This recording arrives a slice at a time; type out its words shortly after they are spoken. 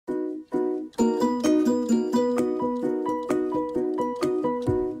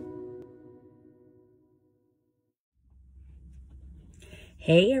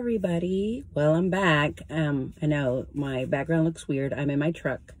Hey everybody, well I'm back. I know my background looks weird. I'm in my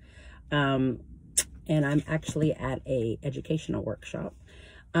truck and I'm actually at a educational workshop,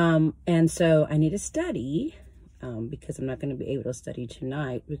 and so I need to study because I'm not going to be able to study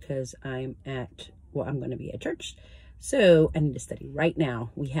tonight because I'm going to be at church, so I need to study right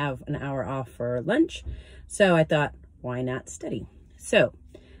now. We have an hour off for lunch, so I thought, why not study? So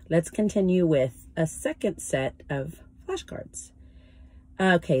let's continue with a second set of flashcards.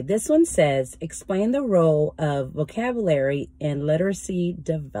 Okay, this one says, explain the role of vocabulary in literacy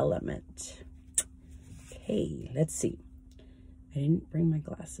development. Okay, let's see. I didn't bring my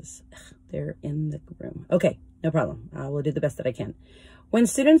glasses. Ugh, they're in the room. Okay, no problem. I will do the best that I can. When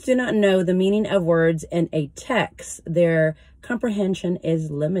students do not know the meaning of words in a text, their comprehension is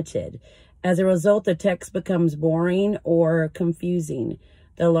limited. As a result, the text becomes boring or confusing.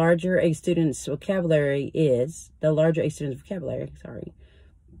 The larger a student's vocabulary is, the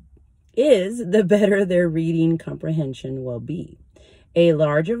better their reading comprehension will be. A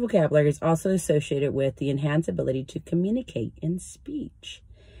larger vocabulary is also associated with the enhanced ability to communicate in speech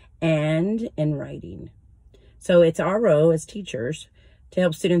and in writing. So it's our role as teachers to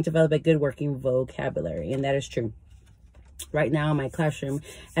help students develop a good working vocabulary, and that is true. Right now in my classroom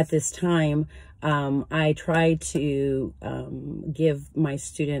at this time, I try to give my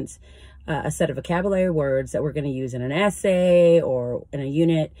students a set of vocabulary words that we're going to use in an essay or in a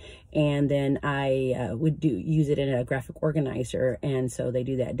unit, and then I would use it in a graphic organizer, and so they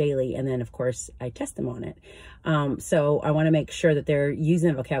do that daily, and then of course I test them on it. So I want to make sure that they're using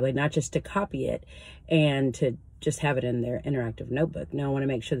the vocabulary, not just to copy it and to just have it in their interactive notebook. No, I want to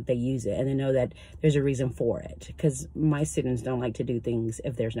make sure that they use it and they know that there's a reason for it, because my students don't like to do things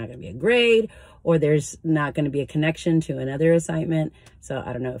if there's not going to be a grade or there's not going to be a connection to another assignment. So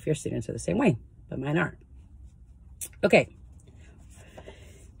I don't know if your students are the same way, but mine are. Okay,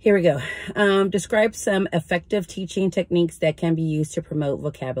 here we go. Describe some effective teaching techniques that can be used to promote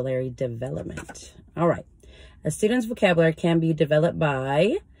vocabulary development. All right, a student's vocabulary can be developed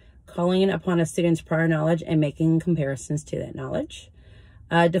by calling upon a student's prior knowledge and making comparisons to that knowledge,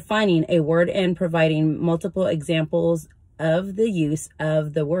 defining a word and providing multiple examples of the use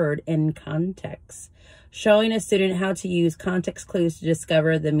of the word in context, showing a student how to use context clues to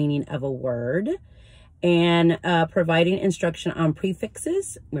discover the meaning of a word, and providing instruction on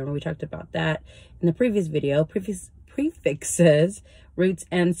prefixes. Remember, we talked about that in the previous video. Prefixes, roots,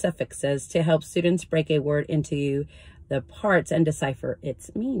 and suffixes to help students break a word into the parts and decipher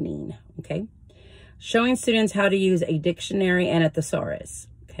its meaning. Okay, showing students how to use a dictionary and a thesaurus.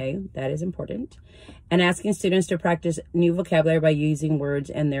 Okay, that is important. And asking students to practice new vocabulary by using words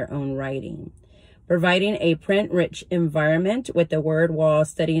in their own writing. Providing a print-rich environment with the word wall,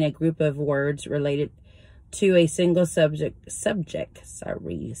 studying a group of words related to a single subject,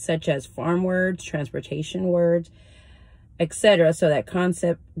 such as farm words, transportation words, etc., so that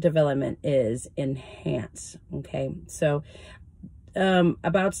concept development is enhanced. Okay, so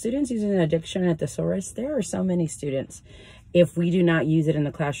about students using a dictionary and a thesaurus, there are so many students, if we do not use it in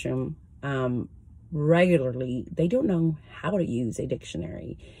the classroom regularly, they don't know how to use a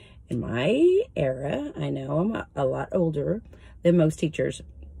dictionary. In my era, I know I'm a lot older than most teachers,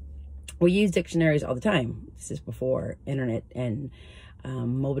 we use dictionaries all the time. This is before internet and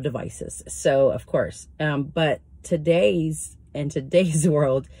mobile devices, so of course, but today's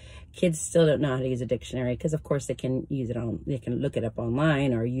world, kids still don't know how to use a dictionary, because of course they can look it up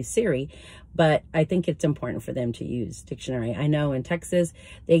online or use Siri, but I think it's important for them to use dictionary. I know in Texas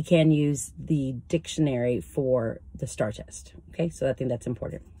they can use the dictionary for the STAR test. Okay, so I think that's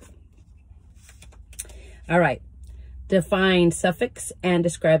important. All right, define suffix and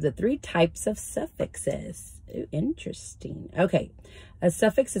describe the 3 types of suffixes. Ooh, interesting. Okay, a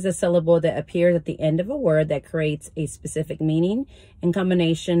suffix is a syllable that appears at the end of a word that creates a specific meaning in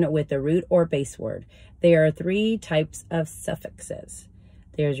combination with the root or base word. There are 3 types of suffixes.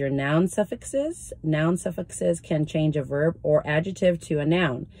 There's your noun suffixes. Noun suffixes can change a verb or adjective to a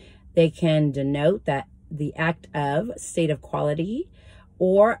noun. They can denote that the act of, state of quality,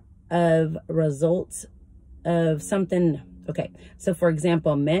 or of results of something. Okay, so for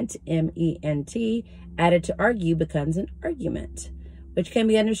example, meant, M-E-N-T, added to argue becomes an argument, which can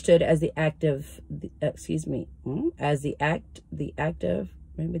be understood as the act of, maybe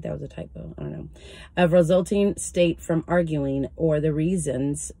that was a typo, I don't know, of resulting state from arguing, or the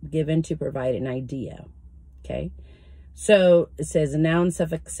reasons given to provide an idea. Okay, so it says noun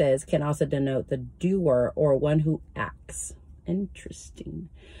suffixes can also denote the doer or one who acts. Interesting.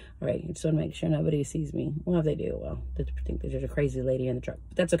 All right, I just want to make sure nobody sees me. Well, if they do, well, they think there's a crazy lady in the truck,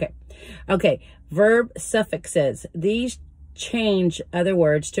 but that's okay. Okay, verb suffixes. These change other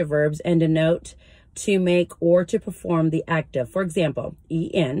words to verbs and denote to make or to perform the act of. For example,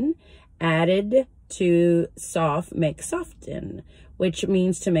 en added to soft makes soften, which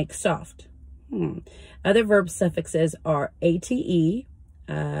means to make soft. Other verb suffixes are ate,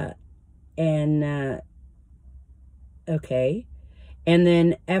 and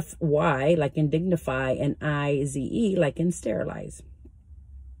then fy, like in dignify, and ize, like in sterilize.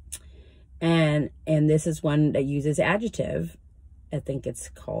 And this is one that uses adjective. I think it's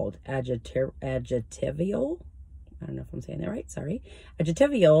called adjectival. I don't know if I'm saying that right, sorry.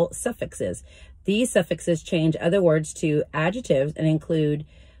 Adjectival suffixes. These suffixes change other words to adjectives and include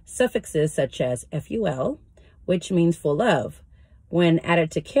suffixes such as ful, which means full of. When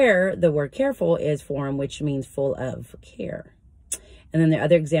added to care, the word careful is formed, which means full of care. And then the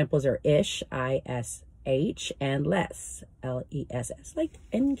other examples are ish, ish, and less, less, like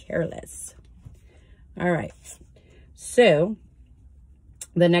in careless. All right. So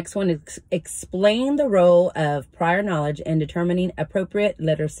the next one is explain the role of prior knowledge in determining appropriate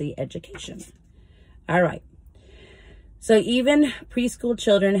literacy education. All right. So even preschool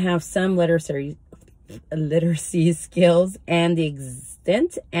children have some literacy skills, and the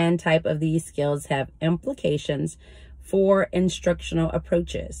extent and type of these skills have implications for instructional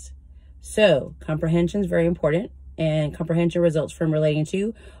approaches. So comprehension is very important, and comprehension results from relating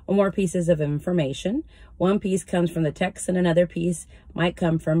two or more pieces of information. One piece comes from the text and another piece might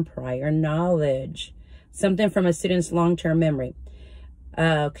come from prior knowledge, something from a student's long-term memory.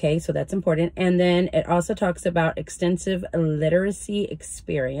 Okay, so that's important. And then it also talks about extensive literacy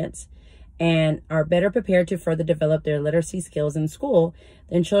experience and are better prepared to further develop their literacy skills in school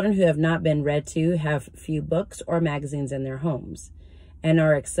than children who have not been read to, have few books or magazines in their homes, and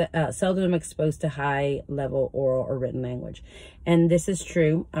are seldom exposed to high-level oral or written language. And this is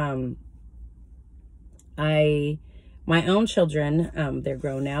true. My own children, they're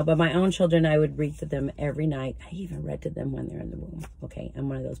grown now, but my own children, I would read to them every night. I even read to them when they're in the womb. Okay, I'm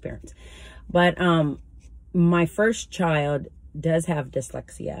one of those parents. But my first child does have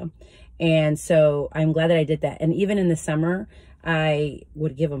dyslexia. And so I'm glad that I did that. And even in the summer, I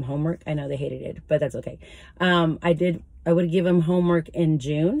would give them homework. I know they hated it, but that's okay. I would give them homework in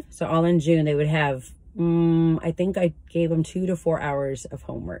June. So all in June, they would have, I think I gave them 2 to 4 hours of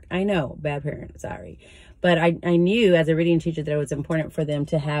homework. I know, bad parent, sorry. But I knew as a reading teacher that it was important for them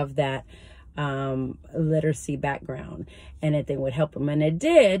to have that literacy background, and that they would help them. And it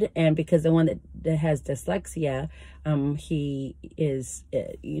did. And because the one that has dyslexia, he is,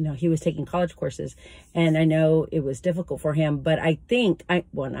 he was taking college courses, and I know it was difficult for him, but I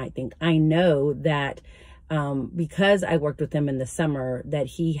know that because I worked with him in the summer, that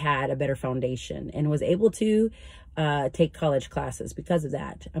he had a better foundation and was able to take college classes because of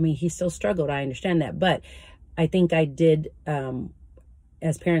that. I mean, he still struggled. I understand that, but I think I did,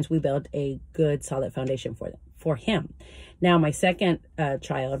 as parents, we built a good, solid foundation for him. Now, my second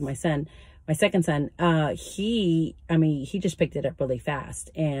child, my second son, he just picked it up really fast,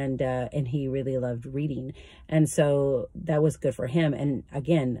 and he really loved reading. And so that was good for him. And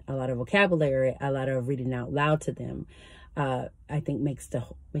again, a lot of vocabulary, a lot of reading out loud to them, I think makes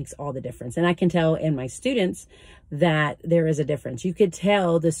all the difference. And I can tell in my students that there is a difference. You could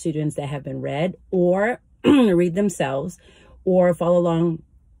tell the students that have been read or read themselves or follow along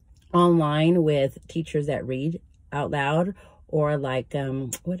online with teachers that read out loud, or like,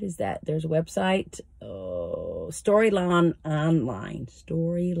 what is that? There's a website, Storyline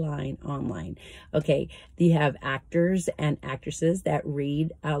Online. Okay, you have actors and actresses that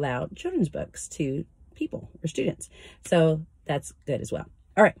read out loud children's books to people or students. So that's good as well.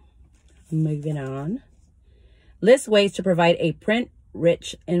 All right, moving on. List ways to provide a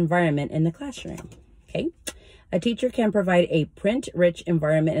print-rich environment in the classroom. Okay, a teacher can provide a print-rich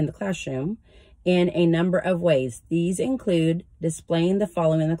environment in the classroom in a number of ways. These include displaying the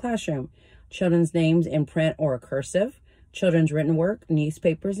following in the classroom: children's names in print or cursive, children's written work,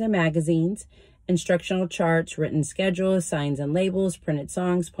 newspapers and magazines, instructional charts, written schedules, signs and labels, printed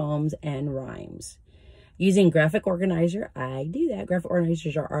songs, poems, and rhymes. Using graphic organizer, I do that. Graphic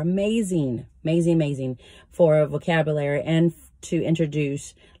organizers are amazing, amazing for vocabulary and to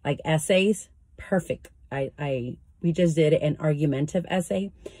introduce like essays. Perfect. We just did an argumentative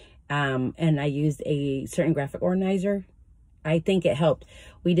essay, and I used a certain graphic organizer. I think it helped.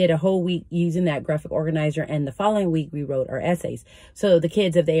 We did a whole week using that graphic organizer, and the following week we wrote our essays. So the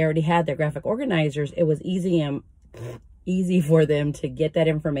kids, if they already had their graphic organizers, it was easy for them to get that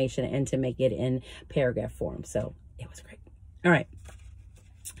information and to make it in paragraph form. So it was great. All right.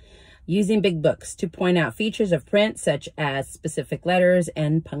 Using big books to point out features of print, such as specific letters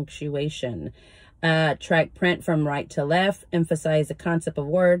and punctuation. Track print from right to left, emphasize the concept of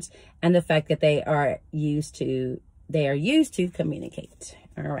words and the fact that they are used to communicate.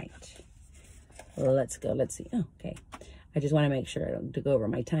 All right. Let's go. Let's see. Oh, okay. I just want to make sure to go over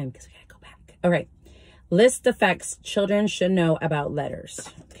my time because I got to go back. All right. List the facts children should know about letters.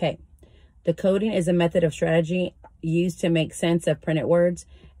 Okay. Decoding is a method of strategy used to make sense of printed words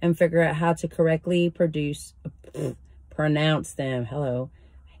and figure out how to correctly pronounce them. Hello.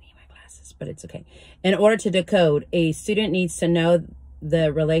 But it's okay. In order to decode, a student needs to know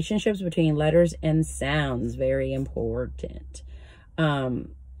the relationships between letters and sounds. Very important.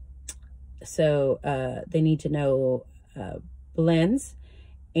 So they need to know blends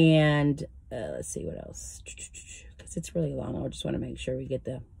and let's see what else, because it's really long. I just want to make sure we get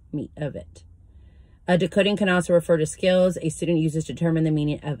the meat of it. Decoding can also refer to skills a student uses to determine the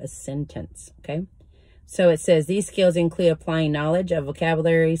meaning of a sentence. Okay. So it says these skills include applying knowledge of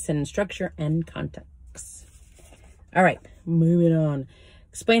vocabulary, sentence structure, and context. All right, moving on.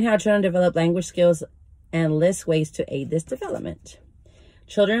 Explain how children develop language skills and list ways to aid this development.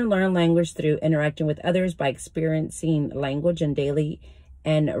 Children learn language through interacting with others by experiencing language in daily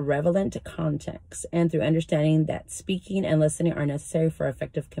and relevant contexts, and through understanding that speaking and listening are necessary for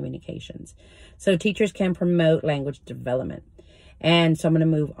effective communications. So teachers can promote language development. And so I'm going to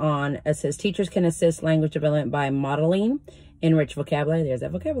move on. It says teachers can assist language development by modeling, enrich vocabulary, there's that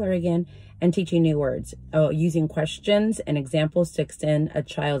vocabulary again, and teaching new words, using questions and examples to extend a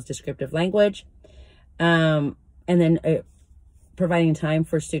child's descriptive language, and then providing time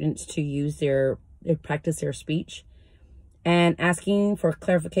for students to use practice their speech, and asking for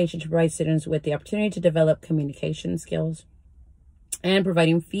clarification to provide students with the opportunity to develop communication skills, and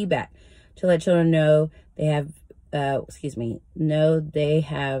providing feedback to let children know they have they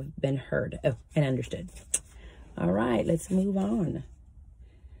have been heard and understood. All right, let's move on.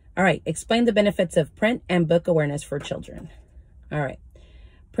 All right, explain the benefits of print and book awareness for children. All right,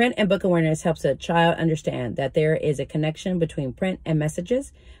 print and book awareness helps a child understand that there is a connection between print and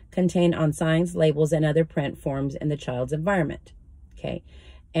messages contained on signs, labels, and other print forms in the child's environment. Okay,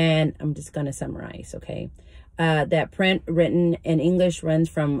 and I'm just going to summarize, okay? That print written in English runs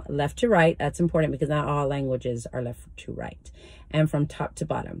from left to right. That's important because not all languages are left to right, and from top to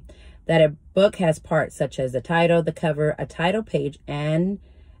bottom. That a book has parts such as the title, the cover, a title page, and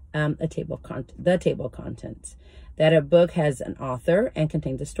the table of contents. That a book has an author and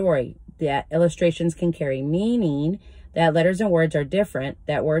contains a story. That illustrations can carry meaning. That letters and words are different.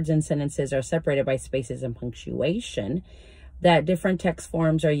 That words and sentences are separated by spaces and punctuation. That different text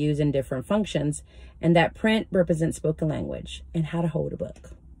forms are used in different functions, and that print represents spoken language and how to hold a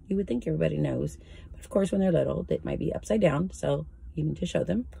book. You would think everybody knows, but of course when they're little, it might be upside down, so you need to show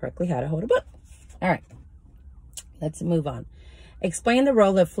them correctly how to hold a book. All right, let's move on. Explain the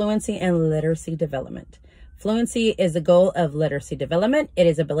role of fluency and literacy development. Fluency is the goal of literacy development. It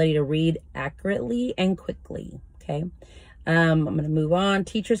is ability to read accurately and quickly, okay? I'm going to move on.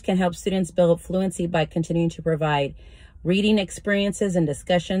 Teachers can help students build fluency by continuing to provide reading experiences and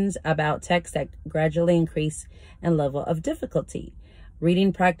discussions about text that gradually increase in level of difficulty.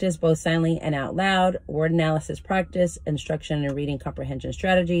 Reading practice, both silently and out loud, word analysis practice, instruction and reading comprehension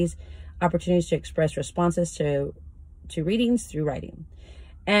strategies, opportunities to express responses to readings through writing.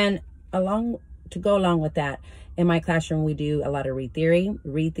 And to go along with that, in my classroom, we do a lot of read theory.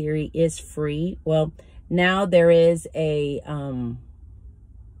 Read theory is free. Well, now there is I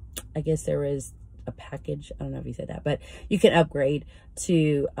guess there is a package. I don't know if you said that, but you can upgrade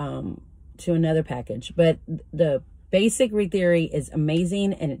to another package. But the basic read theory is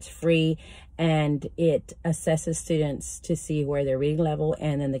amazing, and it's free, and it assesses students to see where their reading level,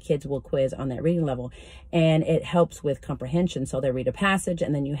 and then the kids will quiz on that reading level, and it helps with comprehension. So they read a passage,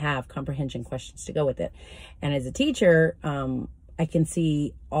 and then you have comprehension questions to go with it. And as a teacher, I can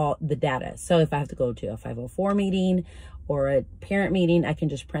see all the data. So if I have to go to a 504 meeting or a parent meeting, I can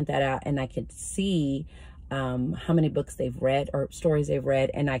just print that out, and I can see how many books they've read or stories they've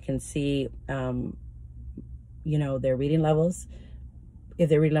read, and I can see you know, their reading levels, if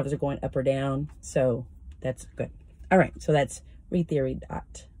their reading levels are going up or down. So that's good. All right, so that's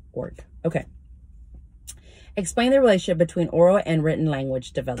readtheory.org. Okay. Explain the relationship between oral and written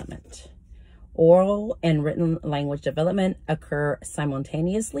language development. Oral and written language development occur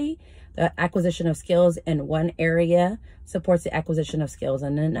simultaneously. The acquisition of skills in one area supports the acquisition of skills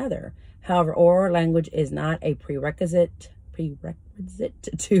in another. However, oral language is not a prerequisite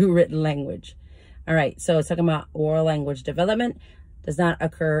to written language. All right, so it's talking about oral language development does not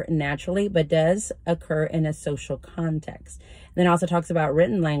occur naturally, but does occur in a social context. And then also talks about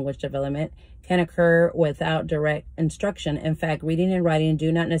written language development can occur without direct instruction. In fact, reading and writing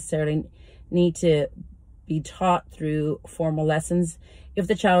do not necessarily need to be taught through formal lessons if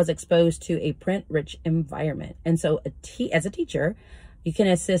the child is exposed to a print-rich environment. And so as a teacher, you can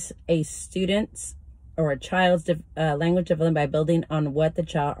assist a student's or a child's language development by building on what the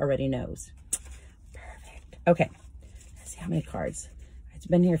child already knows. Perfect. Okay, let's see how many cards. It's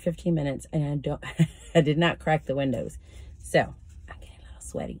been here 15 minutes and I did not crack the windows. So I'm getting a little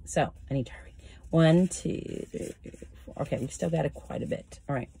sweaty. So I need to hurry. 1, 2, 3, 4. Okay, we still got quite a bit.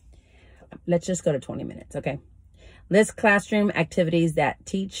 All right. Let's just go to 20 minutes, okay? List classroom activities that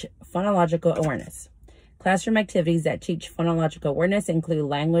teach phonological awareness. Classroom activities that teach phonological awareness include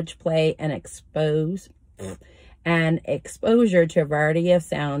language play and exposure to a variety of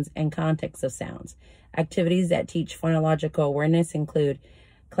sounds and context of sounds. Activities that teach phonological awareness include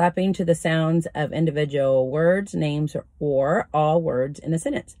clapping to the sounds of individual words, names, or all words in a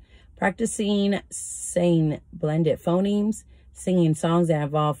sentence. Practicing saying blended phonemes, singing songs that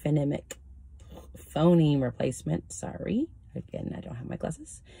involve phoneme replacement. Sorry, again, I don't have my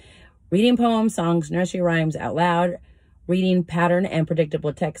glasses. Reading poems, songs, nursery rhymes out loud. Reading pattern and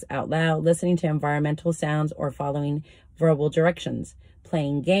predictable text out loud. Listening to environmental sounds or following verbal directions.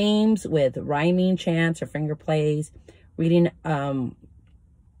 Playing games with rhyming chants or finger plays. Reading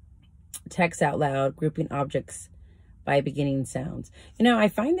text out loud. Grouping objects by beginning sounds. You know, I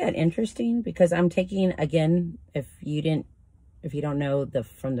find that interesting because I'm taking, again, if you don't know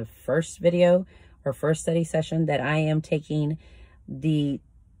from the first video or first study session, that I am taking the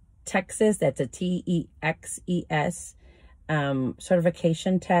TEXES, that's a TEXES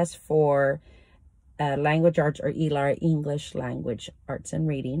certification test for language arts or ELAR, English language arts and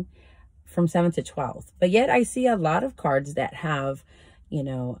reading, from 7th to 12th. But yet I see a lot of cards that have, you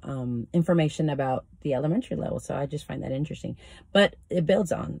know, information about the elementary level. So I just find that interesting. But it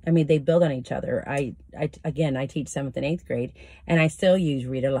builds on, I mean, they build on each other. Again, I teach 7th and 8th grade, and I still use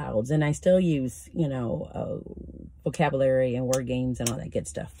read alouds, and I still use, you know, vocabulary and word games and all that good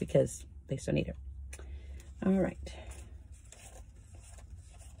stuff because they still need it. All right.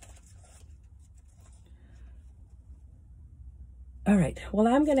 All right. Well,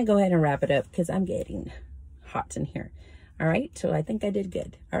 I'm going to go ahead and wrap it up because I'm getting hot in here. All right. So I think I did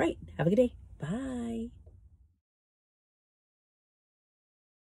good. All right. Have a good day. Bye.